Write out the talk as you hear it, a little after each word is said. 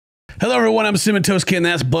Hello everyone, I'm CinnamonToastKen,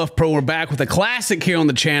 that's Buff Pro. We're back with a classic here on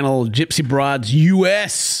the channel, Gypsy Brides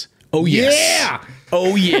US. Oh yes. Yeah.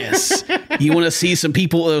 Oh yes. You want to see some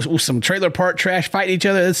people, some trailer park trash fighting each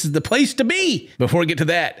other? This is the place to be. Before we get to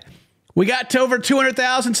that, we got to over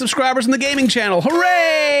 200,000 subscribers on the gaming channel.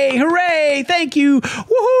 Hooray! Hooray! Thank you.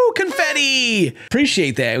 Woohoo! Confetti.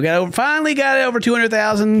 Appreciate that. Finally got over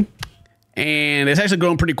 200,000. And it's actually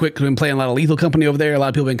growing pretty quick because we've been playing a lot of Lethal Company over there. A lot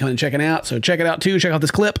of people have been coming and checking out. So check it out too. Check out this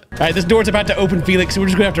clip. All right, this door's about to open, Felix. So we're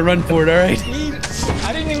just going to have to run for it, all right?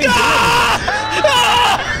 I didn't even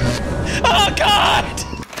Oh, God!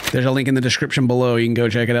 There's a link in the description below. You can go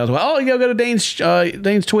check it out as well. Oh, you go to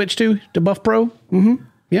Dane's Twitch too, to Buff Pro. Mm-hmm.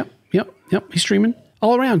 Yep. He's streaming.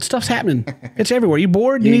 All around. Stuff's happening. It's everywhere. You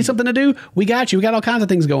bored? You need something to do? We got you. We got all kinds of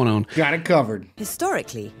things going on. got it covered.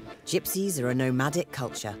 Historically, gypsies are a nomadic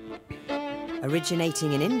culture.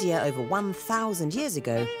 Originating in India over 1,000 years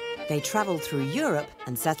ago, they travelled through Europe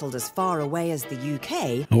and settled as far away as the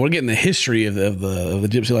UK. We're getting the history of the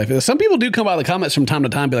gypsy life. Some people do come out of the comments from time to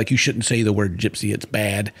time, be like, you shouldn't say the word gypsy, it's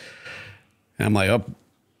bad. And I'm like, oh,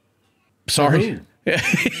 sorry.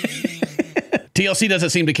 TLC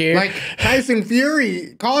doesn't seem to care. Like Tyson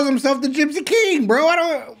Fury calls himself the Gypsy King, bro. I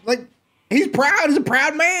don't like. He's proud. He's a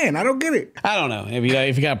proud man. I don't get it. I don't know. If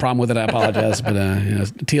you got a problem with it, I apologize. But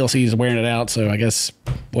TLC is wearing it out, so I guess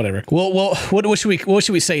whatever. Well, what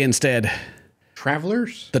should we say instead?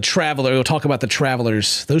 Travelers? The Traveler. We'll talk about the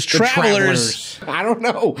Travelers. Those travelers. I don't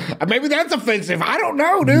know. Maybe that's offensive. I don't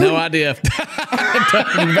know, dude. No idea.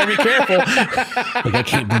 Be very careful. Like, I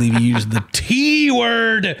can't believe you used the T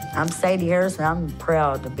word. I'm Sadie Harris, and I'm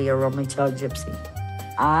proud to be a Romany Child Gypsy.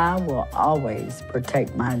 I will always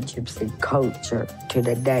protect my gypsy culture to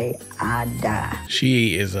the day I die.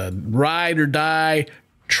 She is a ride or die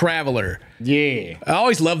traveler. Yeah. I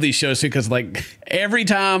always love these shows too, because like every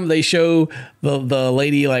time they show the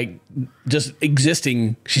lady like just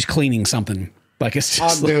existing, she's cleaning something. Like it's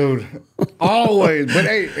just dude. Always. But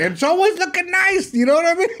hey, it's always looking nice. You know what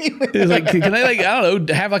I mean? It's like, can they like, I don't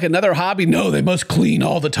know, have like another hobby? No, they must clean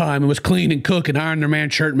all the time. It must clean and cook and iron their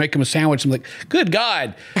man's shirt and make him a sandwich. I'm like, good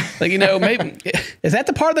God. Like, maybe, is that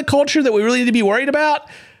the part of the culture that we really need to be worried about?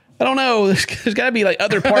 I don't know. There's got to be like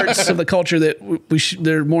other parts of the culture that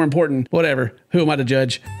they're more important. Whatever. Who am I to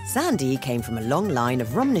judge? Sandy came from a long line of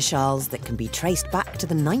Romanychals that can be traced back to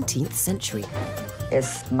the 19th century.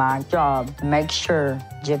 It's my job to make sure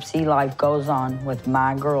gypsy life goes on with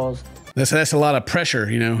my girls. That's a lot of pressure,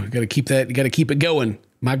 Got to keep that. You got to keep it going.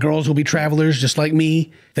 My girls will be travelers just like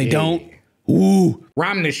me. They don't. Ooh.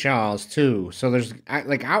 Romanychals too. So there's I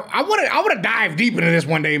want to dive deep into this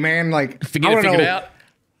one day, man. Like figure it out.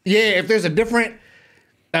 Yeah, if there's a different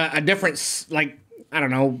like, I don't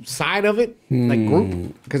know, side of it, like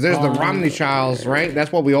group, because there's the Romanychals, right?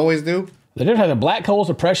 That's what we always do. They don't have the black holes,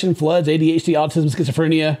 depression, floods, ADHD, autism,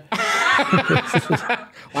 schizophrenia.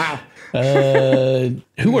 Wow.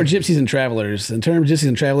 Who are gypsies and travelers? The term gypsies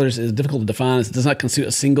and travelers is difficult to define. It does not constitute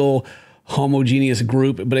a single homogeneous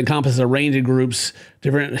group, but encompasses a range of groups,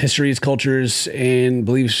 different histories, cultures, and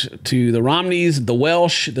beliefs to the Romneys, the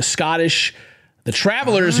Welsh, the Scottish, the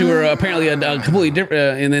travelers who are apparently a completely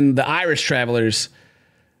different, and then the Irish travelers.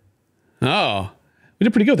 Oh, we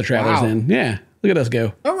did pretty good with the travelers then. Yeah, look at us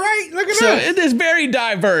go. All right, look at us. So it is very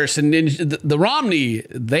diverse, and the Romney,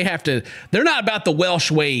 they're not about the Welsh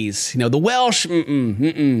ways. The Welsh,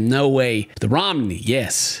 no way. The Romney,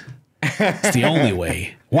 yes, it's the only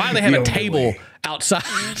way. Why do they have a table outside?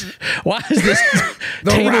 Why is this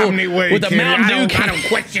table Romney way, with a Mountain Dew? I don't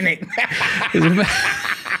question it.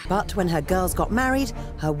 But when her girls got married,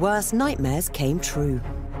 her worst nightmares came true.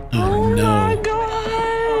 Oh no. My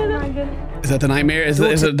God. Is that the nightmare? Is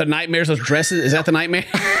it the nightmares, those dresses? Is that the nightmare?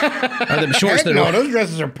 Or them shorts? No, those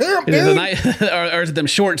dresses are pimp, dude. Or is it them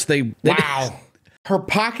shorts? Wow. Her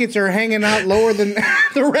pockets are hanging out lower than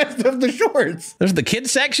the rest of the shorts. There's the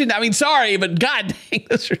kids section. I mean, sorry, but God dang,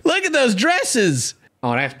 look at those dresses.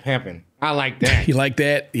 Oh, that's pimping. I like that. You like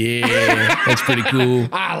that? Yeah, that's pretty cool.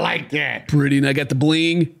 I like that. Pretty. And I got the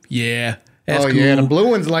bling. Yeah, that's cool. Yeah, the blue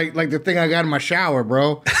one's like the thing I got in my shower,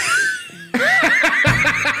 bro.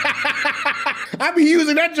 I be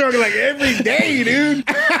using that joke like every day, dude.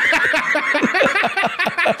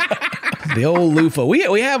 The old loofah. We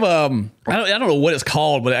have I don't know what it's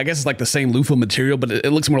called, but I guess it's like the same loofah material, but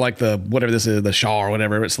it looks more like whatever this is, the shawl or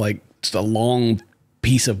whatever. It's like just a long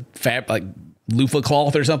piece of like loofah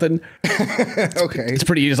cloth or something. Okay. It's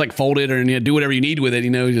pretty, you just like fold it or do whatever you need with it,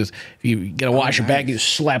 just if you gotta wash your back, you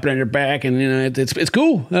just slap it on your back, and it's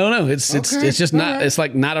cool. I don't know. It's just not it's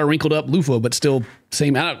like not a wrinkled up loofah, but still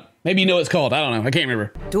same. Maybe you know what it's called. I don't know. I can't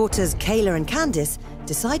remember. Daughters Kayla and Candice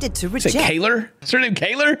decided to Is it reject. Kaylor? Is her name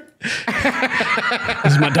Kaylor?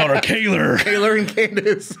 This is my daughter, Kaylor. Taylor and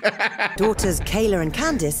Candace. Daughters Kayla and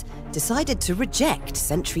Candice decided to reject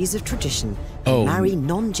centuries of tradition and Oh. marry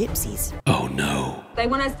non-gypsies. Oh, no. They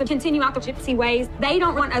want us to continue out the gypsy ways. They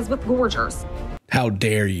don't want us with gorgers. How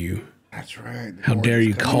dare you? That's right. How dare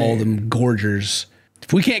you call them gorgers?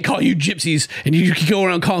 If we can't call you gypsies and you can go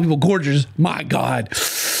around calling people gorgers, my God.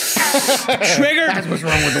 Trigger. That's what's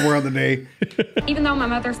wrong with the world today. Even though my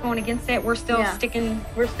mother's going against it, we're still sticking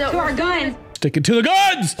to our guns. Sticking to the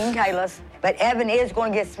guns. Kayla's. But Evan is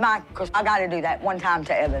going to get smacked because I got to do that one time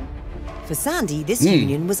to Evan. For Sandy, this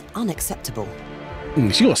union was unacceptable.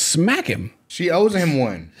 She gonna smack him. She owes him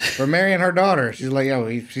one for marrying her daughter. She's like, yo,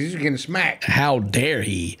 she's getting smacked. How dare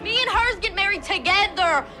he? Me and hers get married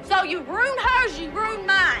together. So you ruin hers, you ruin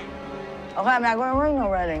mine. Okay, I'm not going to ring no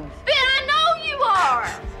weddings. Ben, I know you are.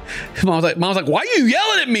 Mom's like, why are you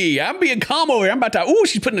yelling at me? I'm being calm over here. I'm about to, ooh,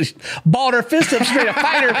 she's putting a balled her fist up straight to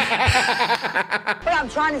fight her. But I'm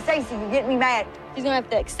trying to say so you get me mad. She's gonna have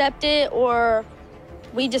to accept it, or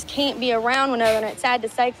we just can't be around one another. And it's sad to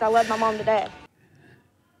say because I love my mom to death.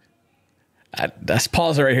 Let's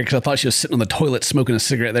pause it right here because I thought she was sitting on the toilet smoking a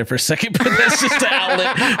cigarette there for a second, but that's just an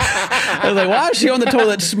outlet. I was like, why is she on the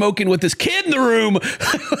toilet smoking with this kid in the room?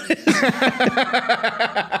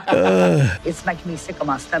 It's making me sick of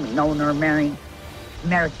my stomach knowing they're marrying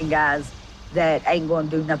American guys that ain't going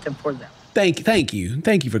to do nothing for them. Thank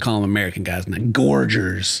you for calling them American guys, not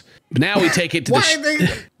gorgers. But now we take it to Why the. they?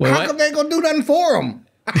 Wait, How what? come they ain't gonna do nothing for them?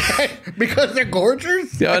 Because they're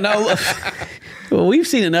gorgers? No. Well, we've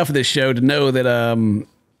seen enough of this show to know that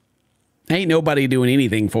ain't nobody doing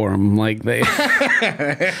anything for them. Like they,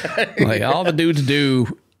 like all the dudes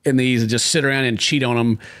do in these is just sit around and cheat on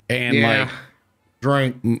them and like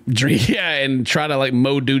drink, and try to like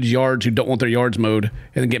mow dudes' yards who don't want their yards mowed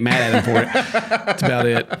and then get mad at them for it. That's about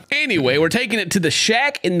it. Anyway, we're taking it to the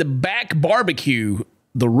Shack in the Back barbecue,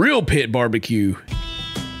 the real pit barbecue.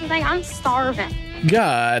 You think I'm starving?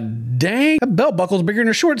 God dang. That belt buckle's bigger than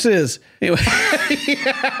her shorts is. Anyway.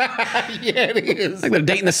 Yeah, it is. Like they're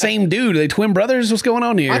dating the same dude. Are they twin brothers? What's going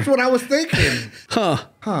on here? That's what I was thinking.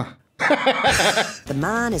 The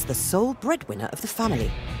man is the sole breadwinner of the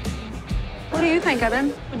family. What do you think,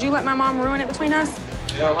 Evan? Would you let my mom ruin it between us?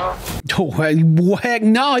 Oh, heck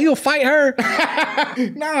no. You'll fight her.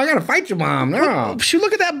 No, I gotta fight your mom. No. Shoot,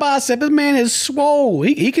 look at that bicep. This man is swole.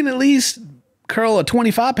 He can at least curl a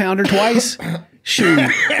 25-pounder twice. Shoot.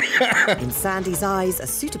 In Sandy's eyes, a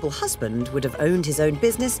suitable husband would have owned his own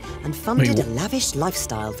business and funded a lavish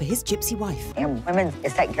lifestyle for his gypsy wife. And women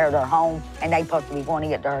is taking care of their home, and they supposed to be going to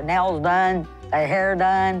get their nails done, their hair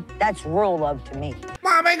done. That's real love to me.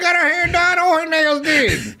 Mom ain't got her hair done or her nails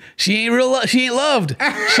did. She ain't loved. She ain't loved,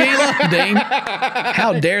 Dane.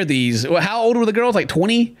 How dare these? Well, how old were the girls? Like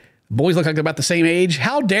 20? Boys look like they're about the same age.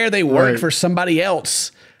 How dare they work for somebody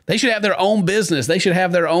else? They should have their own business. They should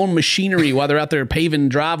have their own machinery while they're out there paving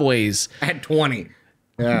driveways. At 20.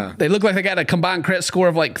 Yeah. They look like they got a combined credit score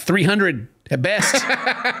of like 300 at best.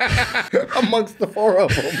 Amongst the four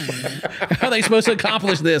of them. How are they supposed to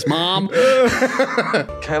accomplish this, Mom?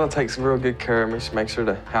 Kayla takes real good care of me. She makes sure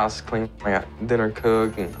the house is clean. I got dinner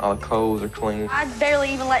cooked and all the clothes are clean. I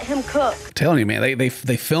barely even let him cook. I'm telling you, man, they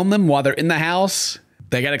film them while they're in the house.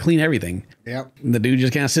 They got to clean everything. Yep. And the dude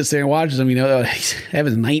just kind of sits there and watches them. You know,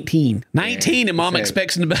 Evan's 19. 19, and Mom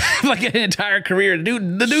expects him to have like an entire career.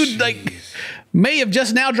 The dude like may have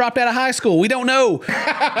just now dropped out of high school. We don't know.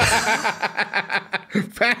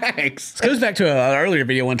 Facts. This goes back to an earlier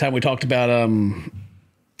video one time we talked about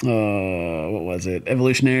what was it?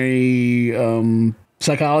 Evolutionary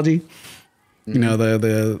psychology. You know,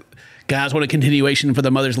 the guys want a continuation for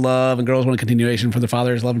the mother's love, and girls want a continuation for the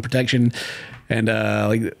father's love and protection. And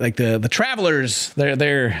like the travelers,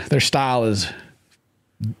 their style is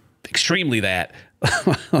extremely that.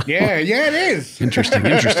 Yeah, it is. Interesting.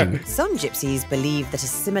 Some gypsies believe that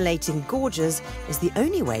assimilating gorgers is the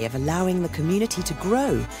only way of allowing the community to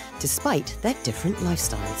grow, despite their different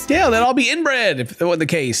lifestyles. Yeah, they'd all be inbred if that wasn't the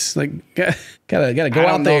case. Like, gotta go I don't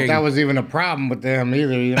out know there. if that was even a problem with them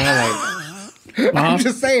either, you know, like... I'm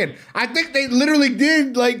just saying. I think they literally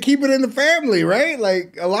did, like, keep it in the family, right?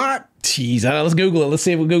 Like, a lot. Jeez, let's Google it. Let's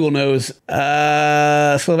see what Google knows.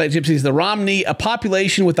 Slovak gypsies, the Romney, a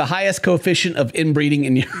population with the highest coefficient of inbreeding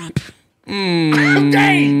in Europe.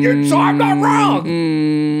 Dang, so I'm not wrong.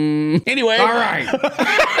 Anyway. All right.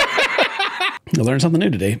 You'll learn something new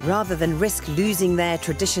today. Rather than risk losing their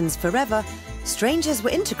traditions forever, strangers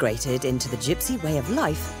were integrated into the gypsy way of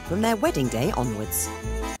life from their wedding day onwards.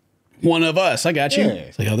 One of us. I got you. Yeah.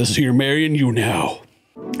 It's like, oh, this is who you're marrying. You now.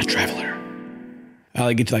 A traveler. I'll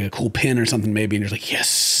like, get you like a cool pin or something maybe, and you're like,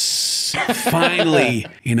 yes, finally.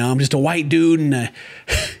 You know, I'm just a white dude, and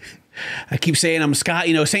I keep saying I'm Scott.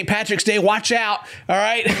 You know, St. Patrick's Day, watch out. All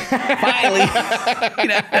right, finally. You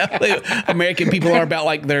know, American people are about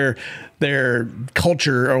like their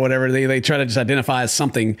culture or whatever. They try to just identify as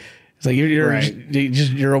something. It's like you're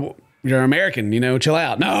American, you know, chill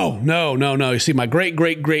out. No. You see, my great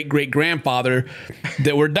grandfather,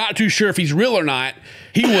 that we're not too sure if he's real or not,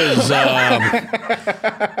 he was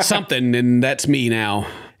something, and that's me now.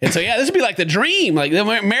 And so, yeah, this would be like the dream. Like, the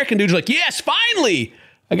American dudes are like, yes, finally.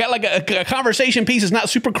 I got like a conversation piece that's not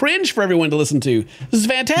super cringe for everyone to listen to. This is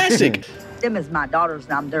fantastic. Them is my daughters,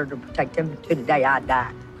 and I'm there to protect them to the day I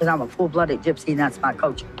die. Because I'm a full-blooded gypsy, and that's my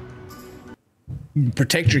culture.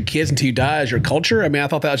 Protect your kids until you die as your culture? I mean, I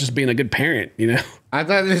thought that was just being a good parent, you know? I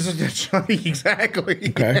thought this was exactly.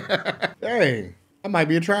 Okay. Hey, I might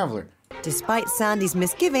be a traveler. Despite Sandy's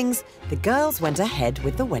misgivings, the girls went ahead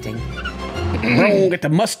with the wedding. Get the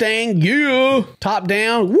Mustang, yeah. Top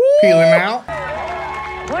down, woo. Peeling out.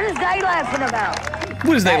 What is they laughing about?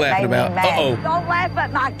 What is they laughing about? Uh-oh. Don't laugh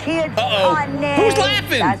at my kids, Uh-oh. honey. Who's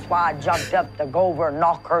laughing? That's why I jumped up to go over and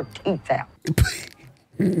knock her teeth out.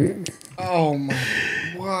 Oh my!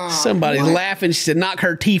 Wow! Somebody's laughing. She said, "Knock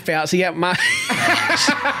her teeth out." See, yeah, my.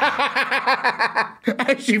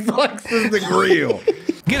 She flexes the grill.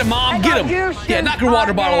 Get him, Mom. Get him. Yeah, knock her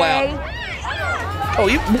water bottle out. Oh,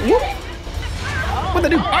 you.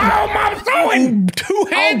 What'd they do? Oh, Mom's throwing.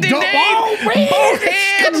 Two-handed. Oh, both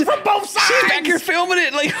hands from both sides. She's back here filming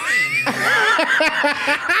it like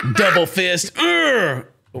double fist.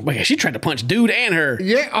 Oh my God, she tried to punch dude and her.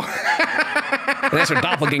 Yeah. That's her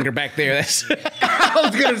doppelganger back there. That's. I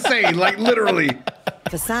was gonna say, like, literally.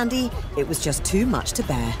 For Sandy, it was just too much to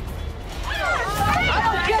bear.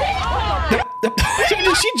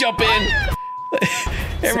 Did she jump in?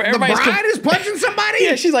 The bride is punching somebody?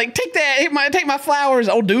 Yeah, she's like, take that, take my flowers.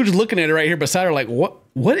 Old dude's looking at her right here beside her like, what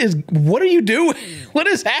are you doing? What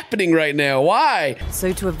is happening right now? Why?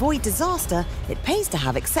 So to avoid disaster, it pays to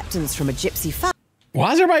have acceptance from a gypsy family.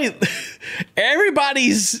 Why is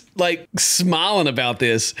everybody's like smiling about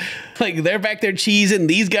this? Like they're back there cheesing.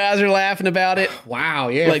 These guys are laughing about it. Wow,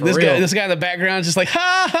 yeah. Like this guy in the background is just like,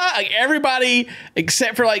 ha ha. Like everybody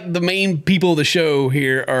except for like the main people of the show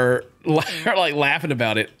here are like laughing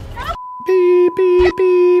about it. Beep, beep,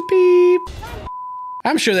 beep, beep.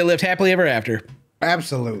 I'm sure they lived happily ever after.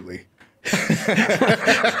 Absolutely.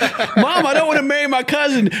 Mom, I don't want to marry my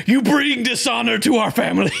cousin. You bring dishonor to our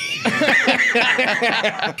family.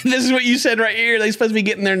 This is what you said right here. They're supposed to be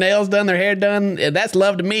getting their nails done, their hair done. That's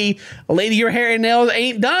love to me. Lady, your hair and nails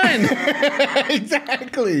ain't done.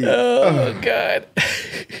 Exactly. Oh, God.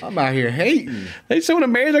 I'm out here hating. They just want to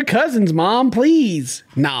marry their cousins, Mom, please.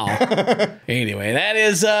 No. Anyway, that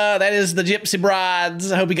is the Gypsy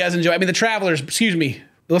Brides. I hope you guys enjoy. I mean, the Travelers, excuse me.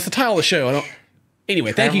 That's the title of the show.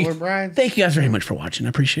 Anyway, thank you. Brides. Thank you guys very much for watching. I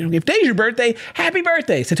appreciate it. If today's your birthday, happy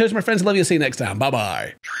birthday. So toast my friends. I love you. See you next time.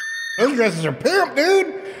 Bye-bye. Those dresses are pimp,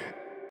 dude.